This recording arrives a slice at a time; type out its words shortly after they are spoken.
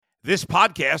This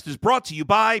podcast is brought to you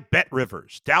by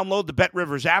BetRivers. Download the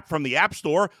BetRivers app from the App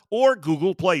Store or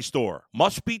Google Play Store.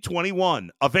 Must be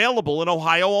 21. Available in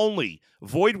Ohio only.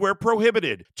 Void where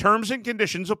prohibited. Terms and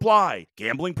conditions apply.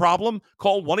 Gambling problem?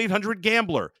 Call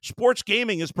 1-800-GAMBLER. Sports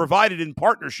gaming is provided in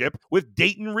partnership with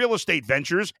Dayton Real Estate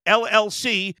Ventures,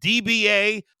 LLC,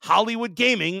 DBA, Hollywood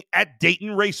Gaming at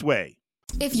Dayton Raceway.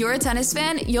 If you're a tennis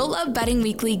fan, you'll love Betting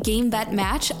Weekly Game Bet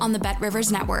Match on the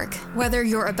BetRivers Network. Whether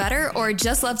you're a bettor or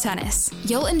just love tennis,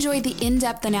 you'll enjoy the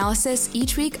in-depth analysis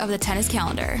each week of the tennis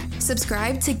calendar.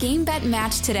 Subscribe to Game Bet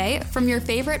Match today from your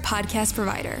favorite podcast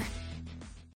provider.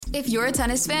 If you're a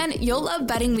tennis fan, you'll love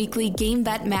Betting Weekly Game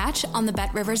Bet Match on the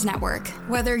BetRivers Network.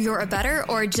 Whether you're a bettor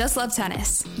or just love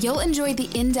tennis, you'll enjoy the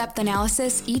in-depth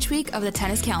analysis each week of the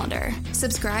tennis calendar.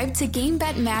 Subscribe to Game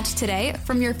Bet Match today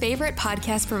from your favorite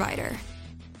podcast provider.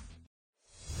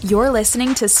 You're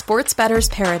listening to Sports Bettor's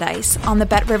Paradise on the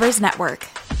BetRivers Network.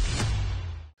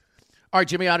 All right,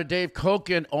 Jimmy out of Dave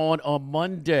Cokin on a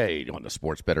Monday on the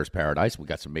Sports Bettor's Paradise. We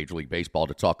got some Major League Baseball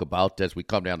to talk about as we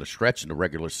come down the stretch in the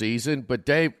regular season. But,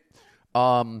 Dave,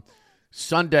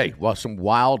 Sunday, some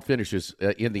wild finishes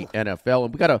in the NFL.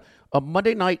 And we got a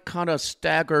Monday night kind of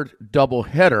staggered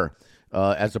doubleheader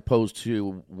as opposed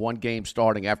to one game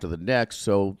starting after the next.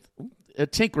 So,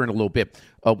 tinkering a little bit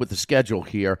with the schedule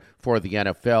here for the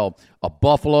NFL.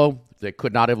 Buffalo, they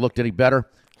could not have looked any better.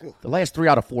 The last 3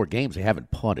 out of 4 games, they haven't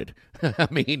punted. I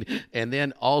mean, and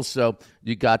then also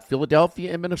you got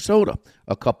Philadelphia and Minnesota,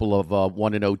 a couple of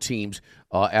 1-0 teams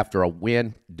after a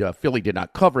win. Philly did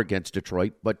not cover against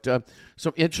Detroit, but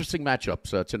some interesting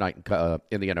matchups tonight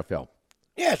in the NFL.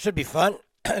 Yeah, it should be fun.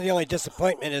 The only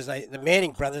disappointment is the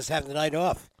Manning brothers have the night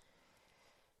off.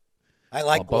 I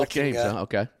like both watching, games.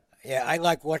 Okay. Yeah, I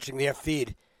like watching their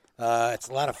feed. It's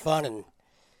a lot of fun, and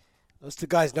those two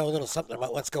guys know a little something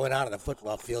about what's going on in the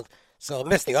football field. So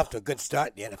Misty off to a good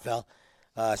start in the NFL,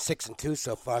 6-2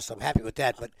 so far. So I'm happy with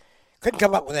that, but couldn't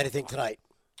come up with anything tonight.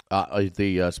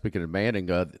 Speaking of Manning,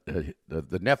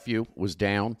 the nephew was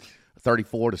down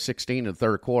 34-16 in the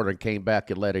third quarter and came back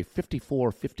and led a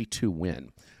 54-52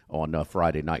 win on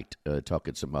Friday night,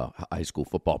 talking some high school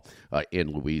football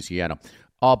in Louisiana.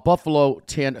 Buffalo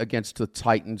 10 against the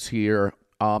Titans here.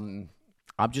 I'm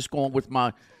just going with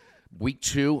my week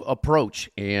 2 approach,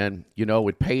 and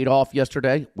it paid off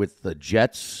yesterday with the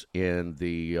Jets and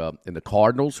the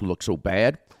Cardinals, who look so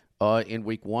bad in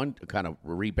week 1, kind of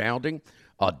rebounding.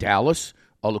 Dallas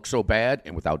looked so bad,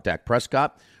 and without Dak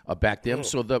Prescott back them,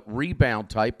 so the rebound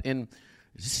type, and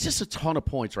it's just a ton of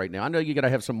points right now. I know you got to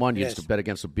have some money to bet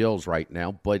against the Bills right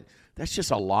now, but that's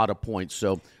just a lot of points.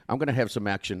 So I'm going to have some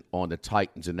action on the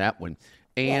Titans in that one.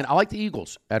 And I like the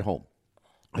Eagles at home.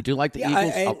 I do like the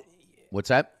Eagles. What's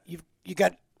that? You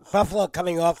got Buffalo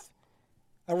coming off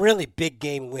a really big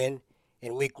game win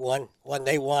in week 1, one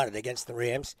they wanted against the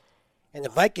Rams. And the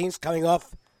Vikings coming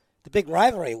off the big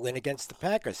rivalry win against the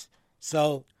Packers.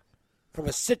 So from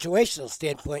a situational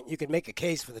standpoint, you can make a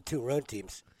case for the 2 road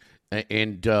teams.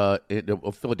 And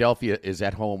Philadelphia is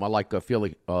at home. I like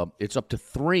Philly. It's up to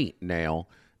 3 now,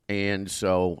 and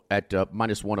so at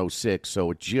minus 106.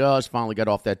 So it just finally got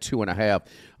off that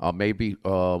 2.5. Maybe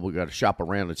we got to shop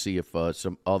around and see if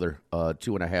some other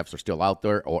 2.5s are still out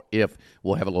there, or if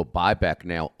we'll have a little buyback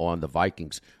now on the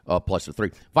Vikings plus the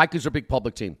 3. Vikings are a big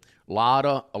public team. A lot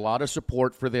of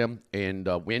support for them, and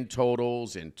win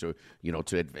totals, and to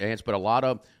advance, but a lot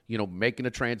of making a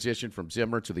transition from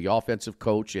Zimmer to the offensive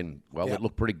coach, and it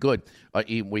looked pretty good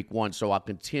in week 1. So I'll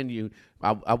continue.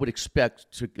 I would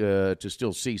expect to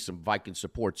still see some Viking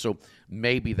support. So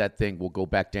maybe that thing will go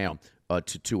back down to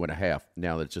 2.5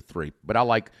 now that it's a 3. But I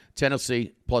like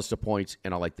Tennessee plus the points,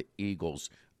 and I like the Eagles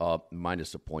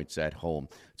minus the points at home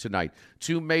tonight.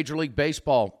 2 Major League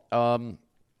Baseball.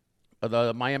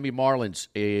 The Miami Marlins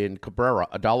in Cabrera,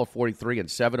 $1.43 and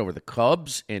 7 over the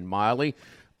Cubs in Miley.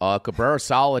 Cabrera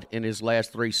solid in his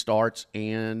last 3 starts,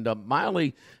 and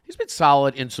Miley, he's been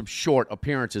solid in some short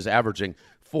appearances, averaging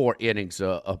 4 innings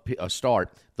a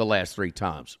start the last 3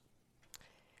 times.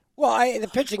 Well, the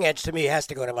pitching edge to me has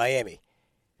to go to Miami.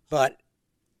 But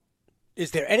is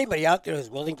there anybody out there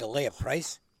who's willing to lay a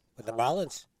price with the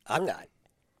Marlins? I'm not.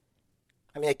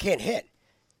 I mean, they can't hit.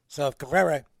 So if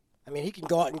Cabrera, he can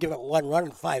go out and give up 1 run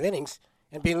in 5 innings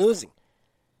and be losing.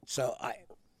 So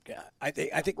I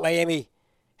think Miami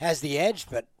has the edge,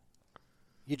 but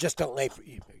you just don't lay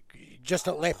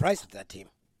a price with that team.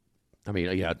 Laying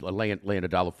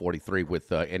 $1.43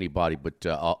 with anybody but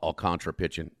Alcantara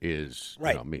pitching is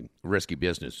right. Risky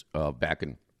business back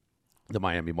in the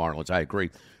Miami Marlins. I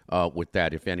agree with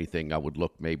that. If anything, I would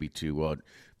look maybe to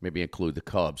maybe include the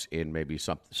Cubs in maybe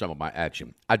some of my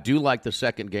action. I do like the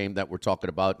second game that we're talking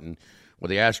about, and Well,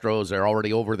 the Astros are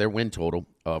already over their win total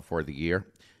for the year.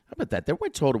 How about that? Their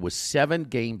win total was 7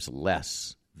 games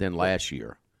less than last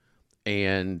year,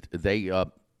 and they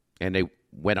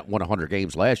won 100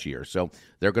 games last year, so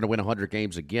they're going to win 100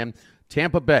 games again.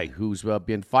 Tampa Bay, who's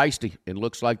been feisty and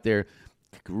looks like they're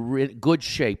in good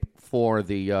shape for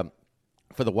the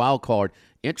wild card.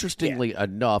 Interestingly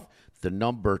enough, the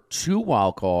number 2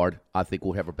 wild card, I think,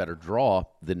 will have a better draw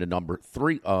than the number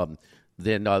 3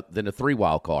 than the 3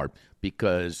 wild card,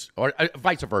 because or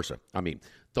vice versa. I mean,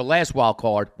 the last wild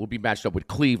card will be matched up with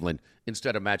Cleveland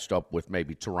instead of matched up with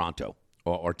maybe Toronto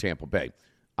or Tampa Bay.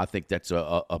 I think that's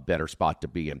a better spot to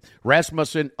be in.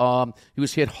 Rasmussen, he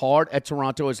was hit hard at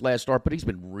Toronto his last start, but he's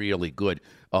been really good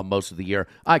most of the year.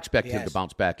 I expect him to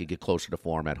bounce back and get closer to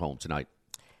form at home tonight.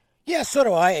 Yeah, so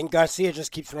do I, and Garcia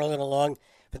just keeps rolling along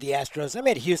for the Astros. I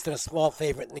made Houston a small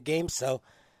favorite in the game, so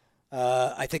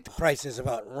I think the price is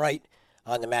about right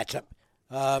on the matchup.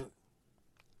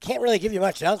 Can't really give you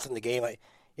much else in the game.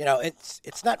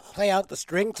 It's not play out the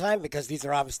string time because these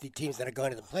are obviously teams that are going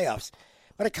to the playoffs,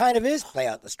 but it kind of is play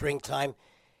out the string time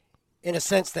in a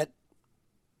sense that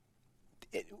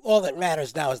all that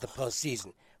matters now is the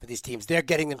postseason for these teams. They're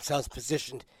getting themselves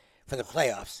positioned for the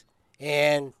playoffs,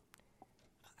 and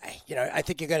I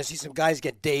think you're going to see some guys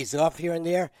get days off here and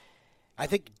there. I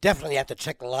think you definitely have to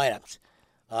check the lineups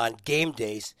on game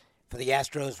days for the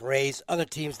Astros, Rays, other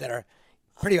teams that are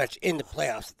pretty much in the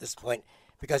playoffs at this point,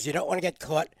 because you don't want to get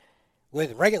caught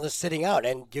with regulars sitting out.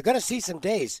 And you're going to see some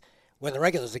days when the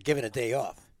regulars are given a day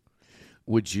off.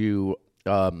 Would you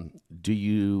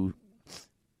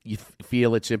you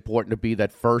feel it's important to be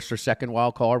that first or second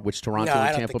wild card, which Toronto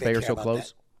and Tampa Bay are so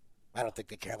close? I don't think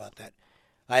they care about that.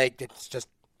 I think it's just,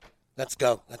 let's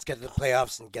go. Let's get to the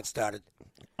playoffs and get started.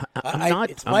 I'm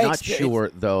not sure,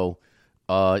 though,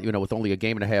 with only a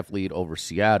game and a half lead over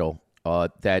Seattle,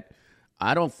 that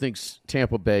I don't think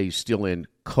Tampa Bay is still in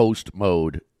coast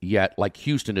mode yet, like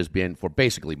Houston has been for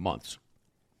basically months.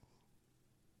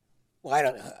 Well, I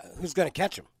don't know. Who's going to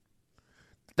catch them?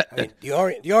 The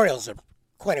Orioles are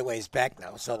quite a ways back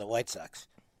now, so are the White Sox.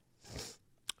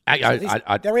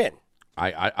 They're in.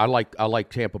 I like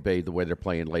Tampa Bay the way they're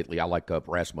playing lately. I like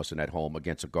Rasmussen at home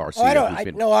against a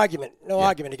Garcia. No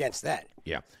argument against that.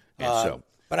 Yeah, and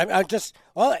but I'm just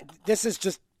this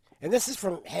is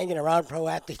from hanging around pro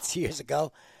athletes years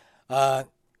ago.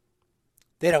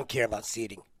 They don't care about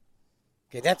seeding.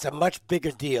 Okay, that's a much bigger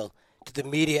deal to the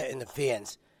media and the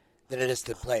fans than it is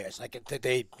to the players. Like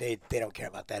they don't care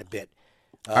about that a bit.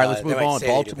 All right, let's move on.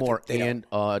 Baltimore and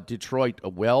Detroit.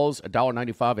 Wells,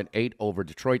 $1.95 and 8 over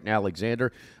Detroit and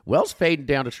Alexander. Wells fading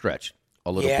down the stretch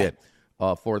a little bit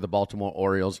for the Baltimore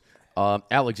Orioles.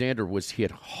 Alexander was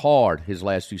hit hard his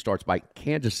last 2 starts by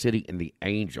Kansas City and the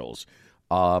Angels.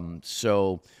 And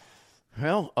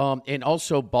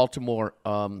also Baltimore,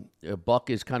 Buck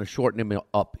is kind of shortening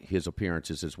up his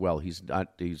appearances as well. He's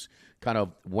kind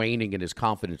of waning in his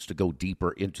confidence to go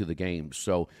deeper into the game.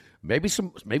 So maybe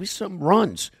some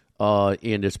runs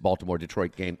in this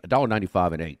Baltimore-Detroit game.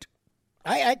 $1.95 and 8.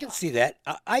 I can see that.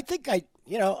 I think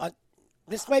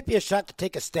this might be a shot to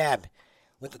take a stab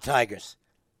with the Tigers.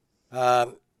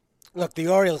 Look, the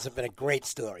Orioles have been a great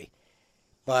story,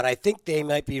 but I think they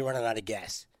might be running out of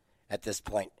gas at this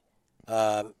point.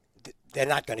 They're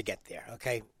not going to get there,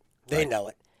 okay? They know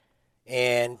it.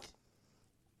 And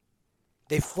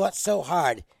they fought so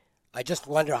hard, I just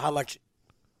wonder how much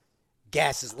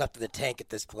gas is left in the tank at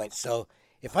this point. So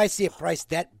if I see a price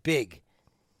that big,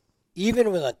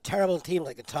 even with a terrible team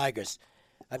like the Tigers,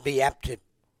 I'd be apt to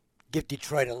give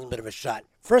Detroit a little bit of a shot.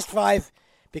 First 5,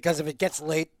 because if it gets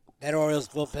late, that Orioles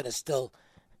bullpen is still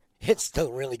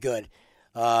really good.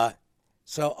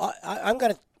 So I'm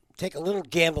going to take a little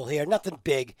gamble here. Nothing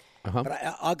big, but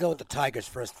I'll go with the Tigers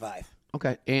first 5.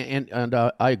 Okay, and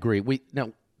I agree.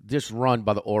 This run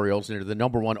by the Orioles, they're the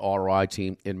number 1 ROI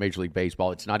team in Major League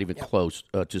Baseball. It's not even close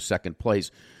to second place,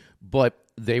 but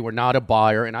they were not a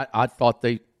buyer, and I thought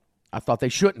they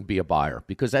shouldn't be a buyer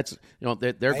because that's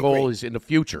their goal is in the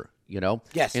future.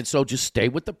 Yes. And so just stay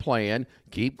with the plan,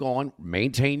 keep going,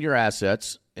 maintain your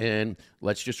assets, and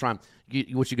let's just try.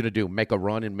 What you're going to do? Make a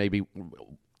run and maybe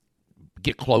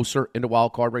get closer in the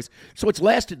wild card race. So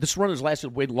this run has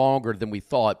lasted way longer than we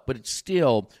thought, but it's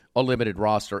still a limited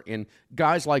roster, and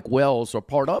guys like Wells are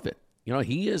part of it.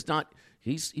 He is not.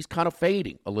 He's kind of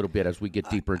fading a little bit as we get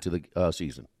deeper into the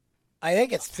season. I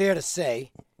think it's fair to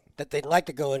say that they'd like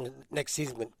to go into next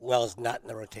season with Wells not in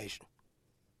the rotation.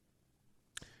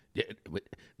 Yeah,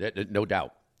 no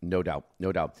doubt.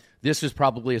 This is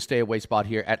probably a stay-away spot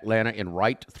here. Atlanta and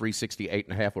Wright,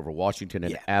 368.5 over Washington,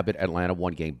 and Abbott, Atlanta,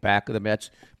 1 game back of the Mets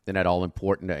in that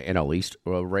all-important NL East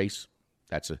race.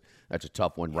 that's a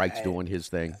tough one. Wright's doing his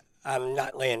thing. I'm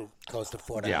not laying close to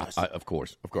 $4. Yeah, of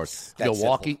course.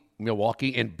 That's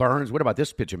Milwaukee and Burns. What about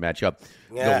this pitching matchup?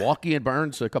 Yeah. Milwaukee and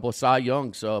Burns, a couple of Cy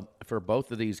Youngs for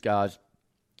both of these guys.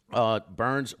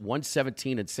 Burns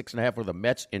 117 and 6.5 for the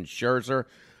Mets and Scherzer.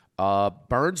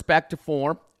 Burns back to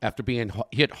form after being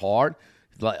hit hard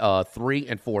 3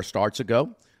 and 4 starts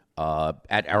ago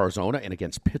at Arizona and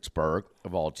against Pittsburgh,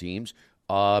 of all teams.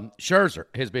 Scherzer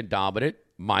has been dominant,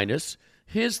 minus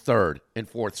his 3rd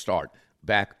and 4th start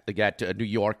back at New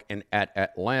York and at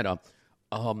Atlanta.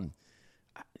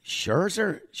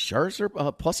 Scherzer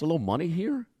plus a little money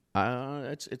here.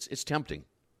 It's tempting.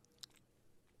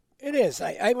 It is.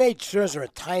 I made Scherzer a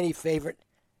tiny favorite.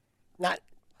 Not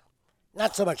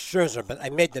so much Scherzer, but I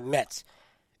made the Mets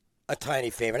a tiny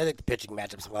favorite. I think the pitching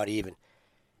matchup's about even.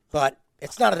 But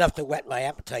it's not enough to whet my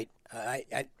appetite.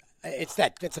 It's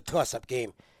a toss-up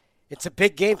game. It's a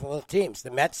big game for both teams.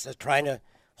 The Mets are trying to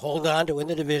hold on to win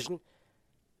the division.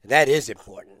 That is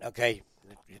important, okay?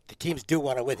 The teams do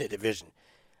want to win the division.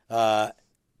 And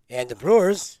the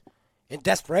Brewers in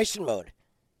desperation mode.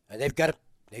 They've got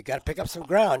to pick up some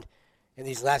ground in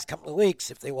these last couple of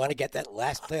weeks if they want to get that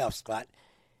last playoff spot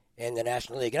in the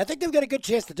National League. And I think they've got a good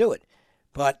chance to do it.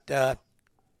 But to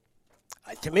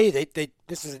me,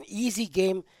 this is an easy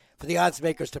game for the odds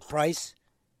makers to price.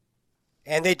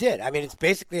 And they did. I mean, it's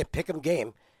basically a pick 'em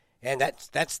game. And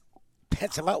that's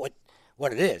about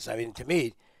what it is. I mean, to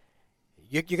me,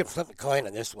 you can flip a coin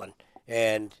on this one.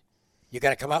 And you got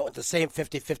to come out with the same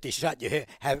 50-50 shot you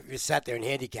sat there and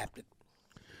handicapped it.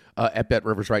 At Bet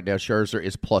Rivers right now, Scherzer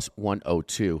is plus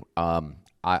 102.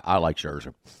 I like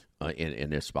Scherzer in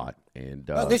this spot. And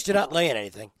well, at least you're not laying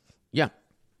anything. Yeah.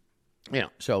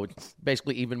 So it's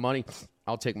basically even money.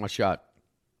 I'll take my shot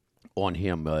on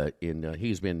him.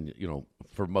 He's been,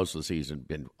 for most of the season,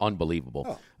 been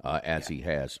unbelievable he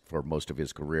has for most of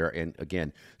his career. And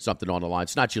again, something on the line.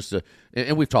 It's not just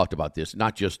and we've talked about this,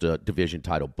 not just a division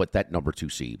title, but that number 2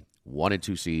 seed. 1 and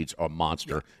 2 seeds are a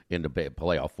monster in the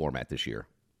playoff format this year.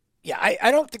 Yeah, I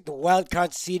don't think the wild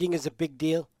card seeding is a big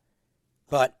deal,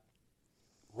 but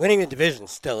winning the division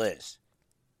still is.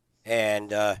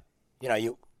 And,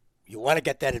 you want to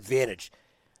get that advantage.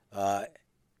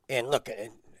 And look,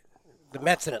 the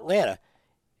Mets in Atlanta,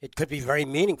 it could be very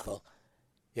meaningful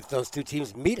if those two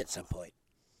teams meet at some point.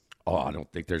 Oh, I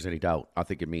don't think there's any doubt. I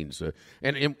think it means,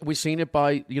 and we've seen it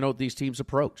by, these teams'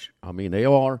 approach. I mean, they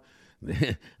are,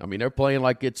 they're playing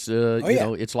like it's,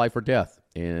 it's life or death.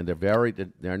 And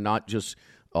they're not just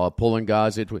pulling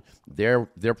guys into. They're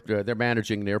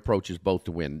managing their approaches both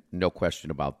to win. No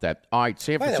question about that. All right,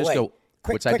 San Francisco.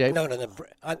 What's that, Dave?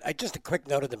 Just a quick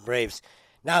note of the Braves.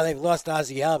 Now they've lost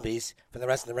Ozzie Albies for the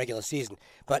rest of the regular season,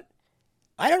 but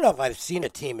I don't know if I've seen a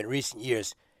team in recent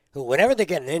years who, whenever they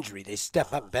get an injury, they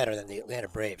step up better than the Atlanta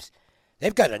Braves.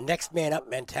 They've got a next man up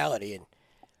mentality, and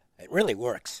it really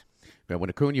works. Now,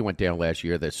 when Acuna went down last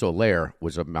year, that Soler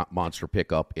was a monster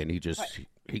pickup, and he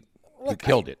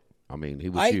killed it. I mean, he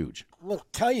was huge. I will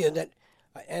tell you that,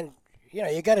 and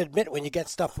you got to admit when you get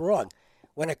stuff wrong.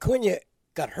 When Acuna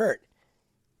got hurt,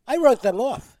 I wrote them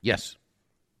off. Yes.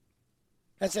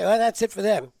 That's it for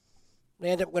them. They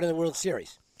end up winning the World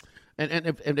Series. And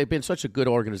they've been such a good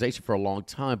organization for a long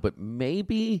time, but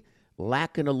maybe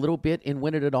lacking a little bit in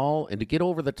winning it all and to get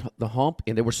over the hump.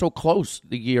 And they were so close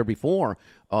the year before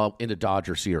in the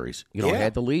Dodger series.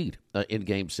 Had the lead in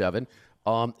Game 7.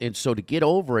 And so to get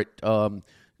over it,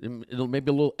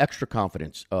 maybe a little extra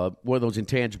confidence. One of those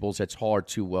intangibles that's hard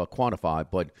to quantify.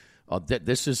 But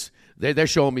they're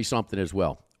showing me something as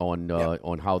well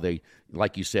on how they,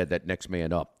 like you said, that next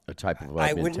man up type of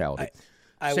mentality.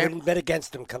 I wouldn't bet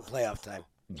against them come playoff time.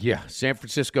 Yeah, San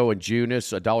Francisco and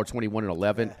Junis, $1.21 and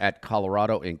 11 at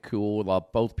Colorado and Cool.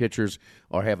 Both pitchers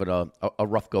are having a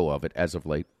rough go of it as of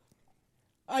late.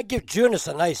 I give Junis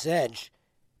a nice edge,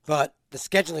 but the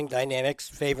scheduling dynamics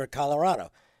favor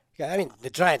Colorado. I mean, the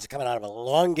Giants are coming out of a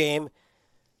long game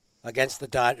against the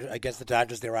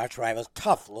Dodgers, their arch rivals.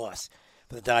 Tough loss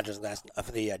for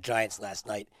the Giants last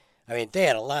night. I mean, they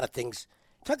had a lot of things.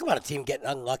 Talk about a team getting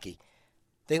unlucky.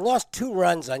 They lost 2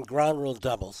 runs on ground rule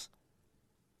doubles.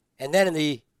 And then in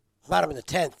the bottom of the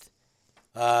 10th,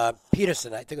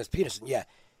 Peterson, I think it was Peterson, yeah.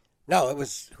 No, it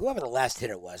was whoever the last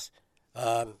hitter was,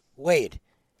 Wade.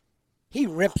 He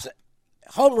rips a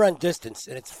home run distance,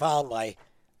 and it's fouled by,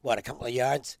 a couple of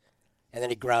yards? And then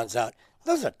he grounds out.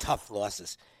 Those are tough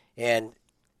losses. And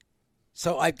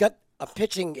so I've got a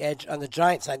pitching edge on the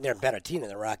Giants side. They're a better team than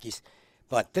the Rockies,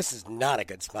 but this is not a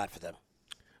good spot for them.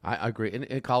 I agree.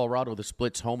 In Colorado, the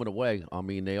split's home and away. I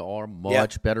mean, they are a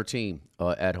much better team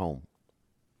at home.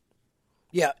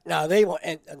 Yeah, now they want,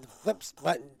 and the flip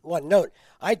one note,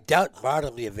 I doubt Bart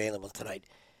will be available tonight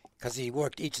because he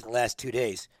worked each of the last 2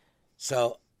 days.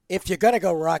 So if you're going to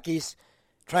go Rockies,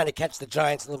 trying to catch the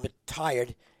Giants a little bit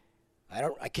tired,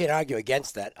 I can't argue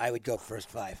against that. I would go first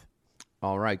 5.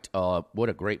 All right. What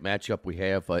a great matchup we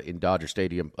have in Dodger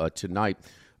Stadium tonight.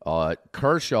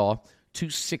 Kershaw,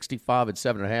 265 and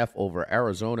 7.5 over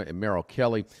Arizona and Merrill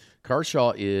Kelly.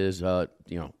 Kershaw is,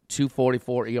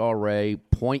 2.44 ERA,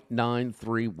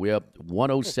 .93 WHIP,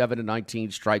 107 and 19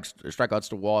 strikeouts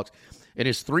to walks. In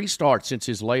his 3 starts since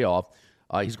his layoff,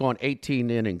 he's gone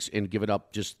 18 innings and given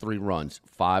up just 3 runs.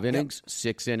 5 innings,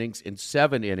 6 innings, and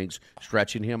 7 innings,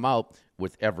 stretching him out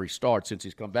with every start since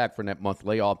he's come back from that month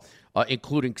layoff,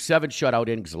 including 7 shutout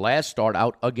innings last start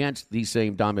out against these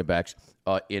same Diamondbacks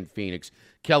in Phoenix.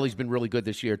 Kelly's been really good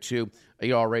this year, too.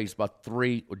 ERA is about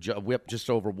 3, whip just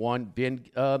over 1. Been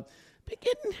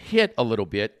getting hit a little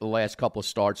bit the last couple of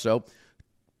starts, so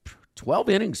 12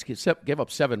 innings, gave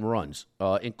up 7 runs,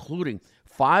 including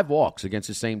 5 walks against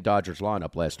the same Dodgers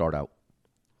lineup last start out.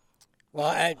 Well,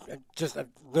 I've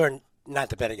learned not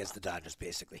to bet against the Dodgers,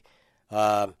 basically.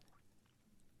 And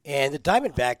the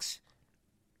Diamondbacks,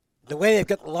 the way they've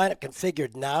got the lineup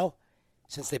configured now,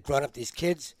 since they brought up these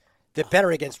kids, they're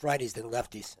better against righties than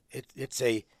lefties. It's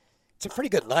a pretty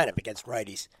good lineup against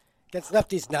righties. Against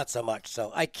lefties, not so much.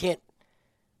 So I can't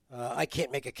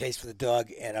make a case for the dog,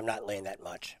 and I'm not laying that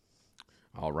much.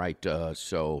 All right. I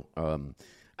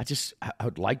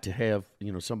would like to have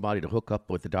somebody to hook up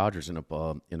with the Dodgers in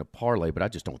a parlay, but I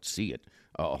just don't see it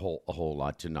a whole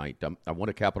lot tonight. I want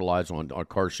to capitalize on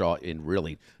Kershaw in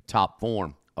really top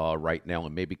form right now,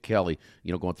 and maybe Kelly,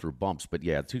 going through bumps. But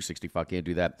yeah, 265 can't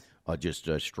do that just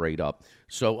straight up.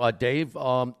 So Dave,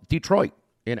 Detroit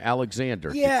in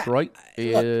Alexander. Yeah, Detroit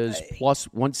is plus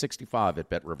 165 at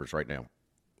Bet Rivers right now.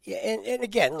 Yeah, and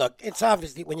again, look, it's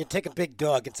obviously when you take a big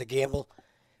dog, it's a gamble,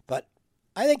 but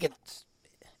I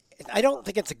don't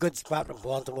think it's a good spot from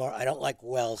Baltimore. I don't like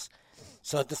Wells.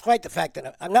 So despite the fact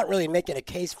that I'm not really making a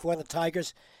case for the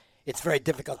Tigers, it's very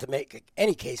difficult to make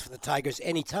any case for the Tigers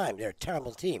anytime. They're a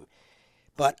terrible team.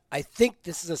 But I think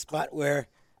this is a spot where,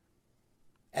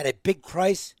 at a big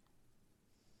price,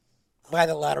 buy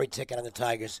the lottery ticket on the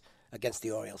Tigers against the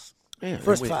Orioles. Yeah,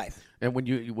 First 5. And when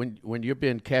you've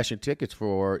been cashing tickets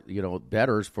for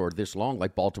bettors for this long,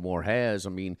 like Baltimore has,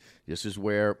 this is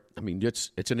where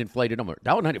it's an inflated number.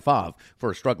 $1.95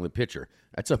 for a struggling pitcher.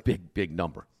 That's a big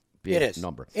number. It is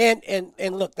number. And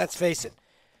look, let's face it.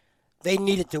 They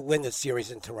needed to win the series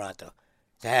in Toronto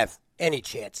to have any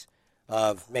chance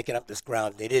of making up this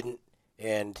ground. They didn't,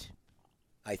 and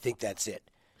I think that's it.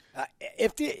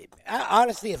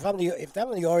 Honestly, if I'm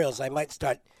the Orioles, I might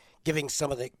start giving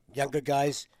some of the younger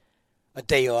guys a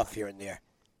day off here and there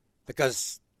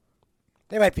because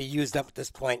they might be used up at this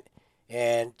point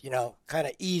and, kind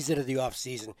of ease into the off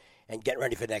season and get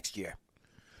ready for next year.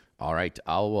 All right.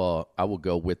 I will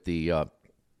go with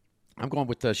I'm going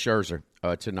with Scherzer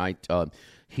tonight.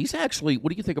 He's actually,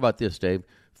 what do you think about this, Dave?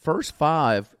 First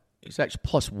 5, he's actually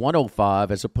plus 105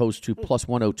 as opposed to plus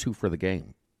 102 for the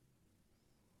game.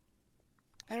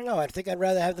 I don't know. I think I'd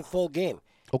rather have the full game.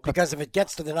 Okay. Because if it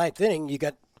gets to the 9th inning, you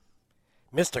got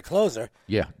Mr. Closer.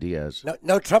 Yeah, Diaz.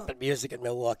 No trumpet music in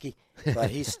Milwaukee, but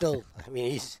he's still.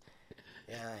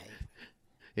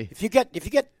 If you get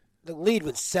the lead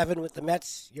with 7 with the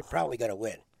Mets, you're probably going to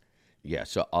win. Yeah,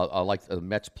 so I like the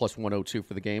Mets plus 102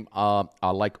 for the game.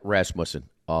 I like Rasmussen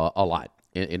a lot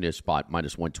in this spot,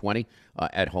 minus 120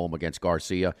 at home against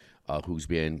Garcia, who's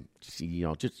been,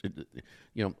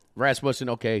 Rasmussen,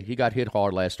 okay, he got hit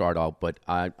hard last start out, but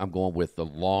I'm going with the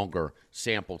longer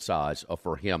sample size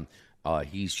for him.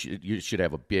 You should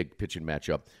have a big pitching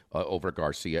matchup over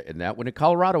Garcia in that one. In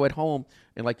Colorado at home,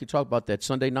 and like you talked about that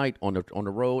Sunday night on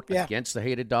the road against the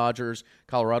hated Dodgers,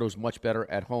 Colorado's much better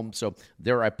at home, so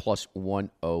they're at plus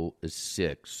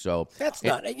 106. So that's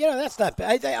not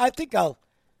bad. I think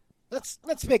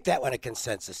let's make that one a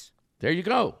consensus. There you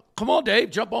go. Come on, Dave,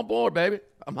 jump on board, baby.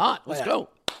 I'm hot. Let's go.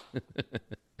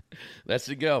 Let's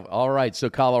go. All right, so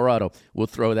Colorado, we'll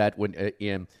throw that one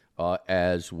in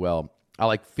as well. I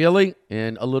like Philly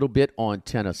and a little bit on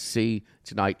Tennessee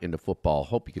tonight in the football.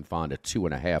 Hope you can find a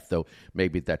 2.5, though.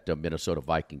 Maybe that Minnesota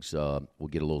Vikings will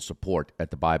get a little support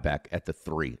at the buyback at the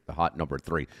 3, the hot number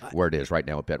 3, where it is right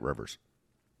now at Bet Rivers.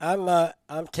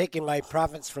 I'm taking my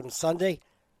profits from Sunday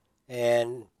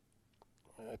and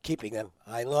keeping them.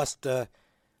 I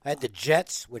had the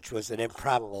Jets, which was an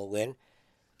improbable win.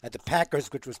 I had the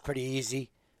Packers, which was pretty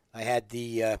easy. I had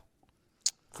the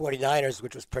 49ers,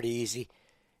 which was pretty easy.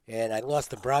 And I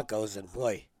lost the Broncos, and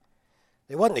boy,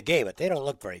 they won the game, but they don't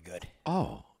look very good.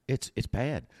 Oh, It's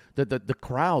bad. The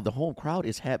crowd, the home crowd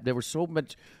is there were so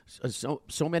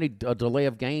many delay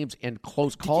of games and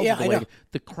close calls. Yeah, I know.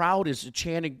 The crowd is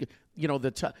chanting,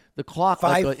 the clock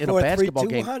 5, like in 4, a basketball 3,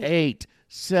 2, game. 1. 8,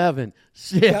 7,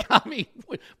 6. Yep. I mean,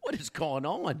 what is going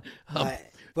on?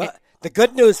 Well, the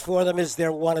good news for them is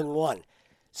they're 1-1,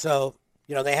 so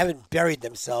they haven't buried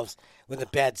themselves with a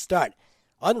bad start.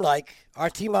 Unlike our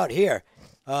team out here,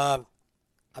 I'm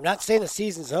not saying the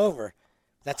season's over.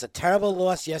 That's a terrible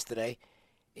loss yesterday,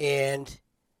 and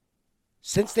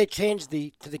since they changed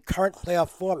to the current playoff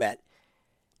format,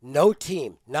 no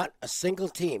team, not a single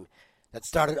team that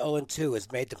started 0-2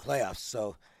 has made the playoffs.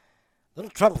 So, little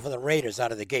trouble for the Raiders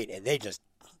out of the gate, and they just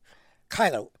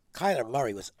Kyler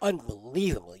Murray was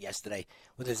unbelievable yesterday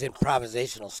with his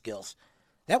improvisational skills.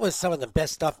 That was some of the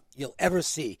best stuff you'll ever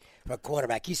see from a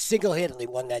quarterback. He single-handedly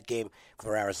won that game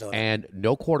for Arizona. And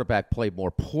no quarterback played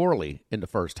more poorly in the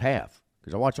first half.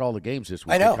 Because I watched all the games this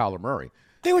week I know. with Kyler Murray.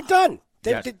 They were done.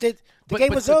 Yes. The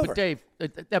game was over. But, Dave,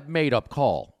 that made-up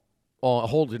call,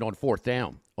 holding on fourth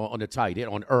down on the tight end,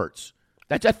 on Ertz,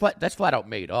 that's flat-out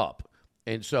made up.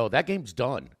 And so that game's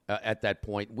done at that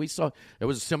point. We saw there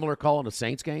was a similar call in the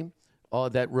Saints game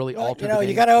that really altered the game.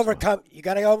 You got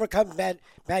to overcome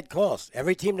bad calls.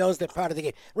 Every team knows they're part of the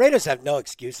game. Raiders have no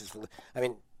excuses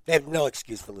they have no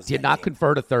excuse for losing. Did not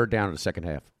convert a third down in the second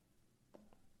half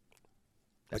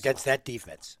against that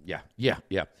defense. Yeah.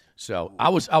 So I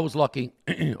was lucky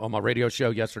on my radio show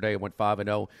yesterday. I went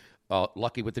 5-0.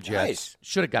 Lucky with the Jets. Nice.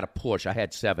 Should have got a push. I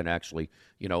had 7 actually.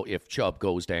 If Chubb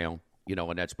goes down,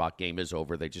 and that spot game is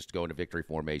over, they just go into victory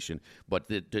formation. But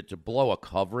to blow a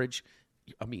coverage,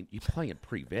 I mean, you're playing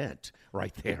prevent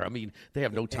right there. I mean, they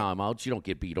have no timeouts. You don't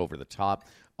get beat over the top.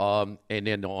 And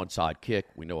then the onside kick,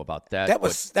 we know about that. That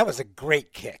was a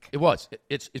great kick. It was.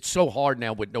 It's so hard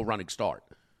now with no running start.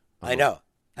 I know.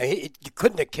 You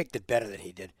couldn't have kicked it better than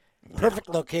he did. Perfect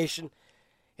location.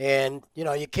 And,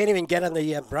 you can't even get on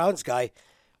the Browns guy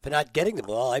for not getting the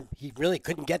ball. He really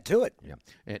couldn't get to it.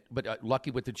 Yeah. But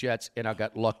lucky with the Jets, and I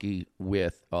got lucky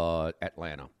with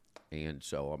Atlanta. And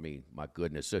so, I mean, my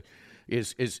goodness.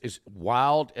 As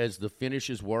wild as the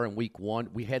finishes were in week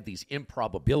 1, we had these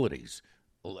improbabilities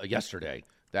yesterday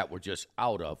that were just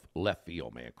out of left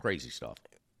field, man. Crazy stuff.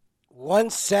 One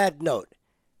sad note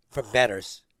for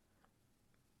bettors.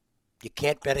 You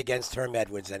can't bet against Herm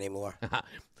Edwards anymore.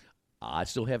 I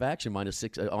still have action minus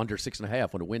 6, under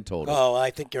 6.5 on the win total. Oh,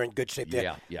 I think you're in good shape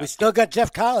there. Yeah. We still got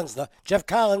Jeff Collins, though. Jeff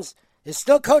Collins is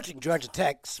still coaching Georgia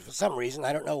Tech for some reason.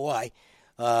 I don't know why.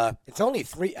 It's only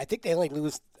 3. I think they only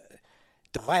lose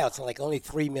the buyouts are like only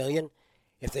 $3 million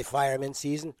if they fire him in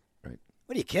season. Right.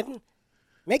 What are you kidding?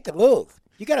 Make the move.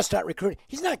 You got to start recruiting.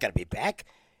 He's not going to be back.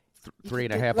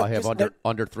 3.5. I have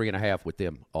under 3.5 with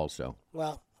them also.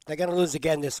 Well, they're going to lose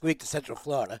again this week to Central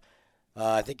Florida.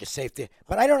 I think you're safe there.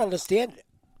 But I don't understand.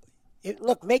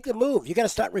 Look, make the move. You got to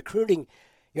start recruiting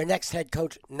your next head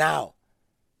coach now.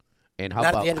 And Not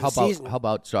at the end of the season. How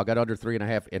about, so I got under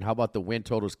 3.5, and how about the win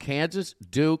totals? Kansas,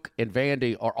 Duke, and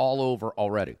Vandy are all over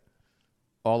already.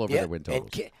 All over their win totals.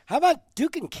 How about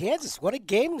Duke and Kansas? What a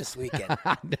game this weekend.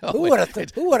 I know. Who would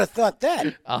have thought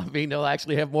that? I mean, they'll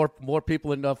actually have more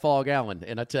people in Fog Allen,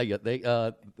 and I tell you, they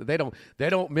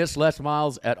don't miss Les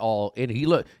Miles at all. And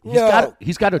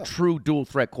he's got a true dual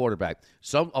threat quarterback.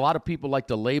 A lot of people like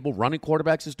to label running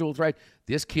quarterbacks as dual threat.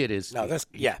 This kid is.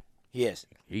 He is.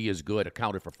 He is good.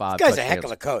 Accounted for 5. This guy's a heck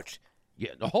of a coach.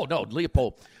 Yeah. Oh no,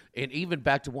 Leopold. And even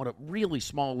back to one of really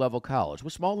small-level college. Well,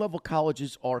 small-level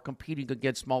colleges are competing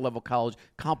against small-level college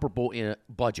comparable in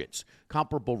budgets,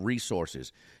 comparable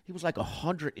resources. He was like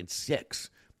 106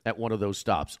 at one of those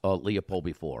stops, Leopold,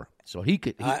 before. So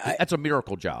that's a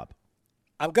miracle job.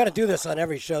 I'm going to do this on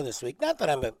every show this week. Not that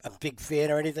I'm a big fan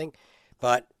or anything,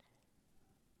 but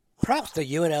props to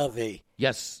UNLV.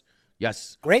 Yes.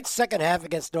 Great second half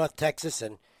against North Texas,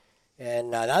 and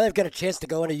now they've got a chance to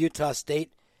go into Utah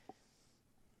State.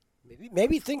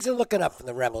 Maybe things are looking up for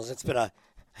the Rebels. It's been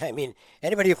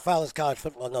anybody who follows college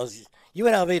football knows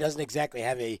UNLV doesn't exactly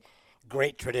have a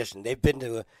great tradition. They've been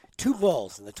to 2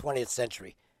 bowls in the 20th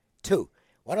century. 2.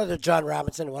 One under John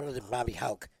Robinson, one under Bobby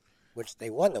Houck, which they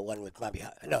won the one with Bobby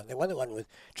Houck. No, they won the one with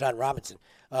John Robinson.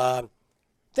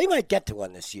 They might get to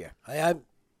one this year.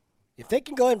 If they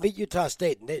can go and beat Utah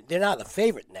State, and they're not the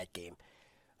favorite in that game,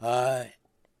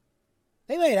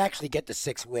 they might actually get to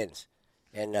 6 wins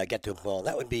and get to a bowl.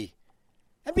 That'd be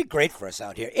great for us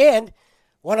out here. And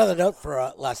one other note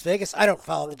for Las Vegas. I don't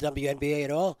follow the WNBA at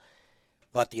all,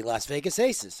 but the Las Vegas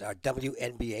Aces are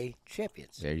WNBA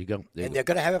champions. There you go. And they're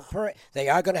going to have a parade. They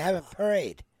are going to have a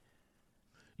parade.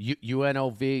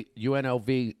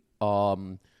 UNLV.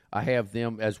 I have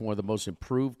them as one of the most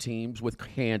improved teams with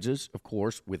Kansas, of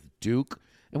course, with Duke,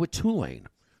 and with Tulane.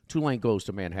 Tulane goes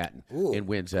to Manhattan and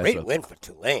wins as great win for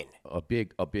Tulane. A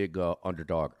big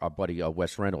underdog. Our buddy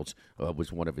Wes Reynolds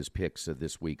was one of his picks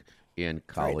this week in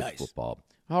college football.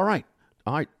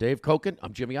 All right, Dave Cokin.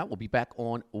 I'm Jimmy Out. We'll be back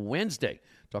on Wednesday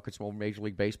talking some more Major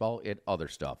League Baseball and other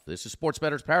stuff. This is Sports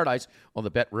Bettor's Paradise on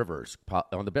the Bet Rivers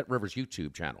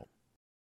YouTube channel.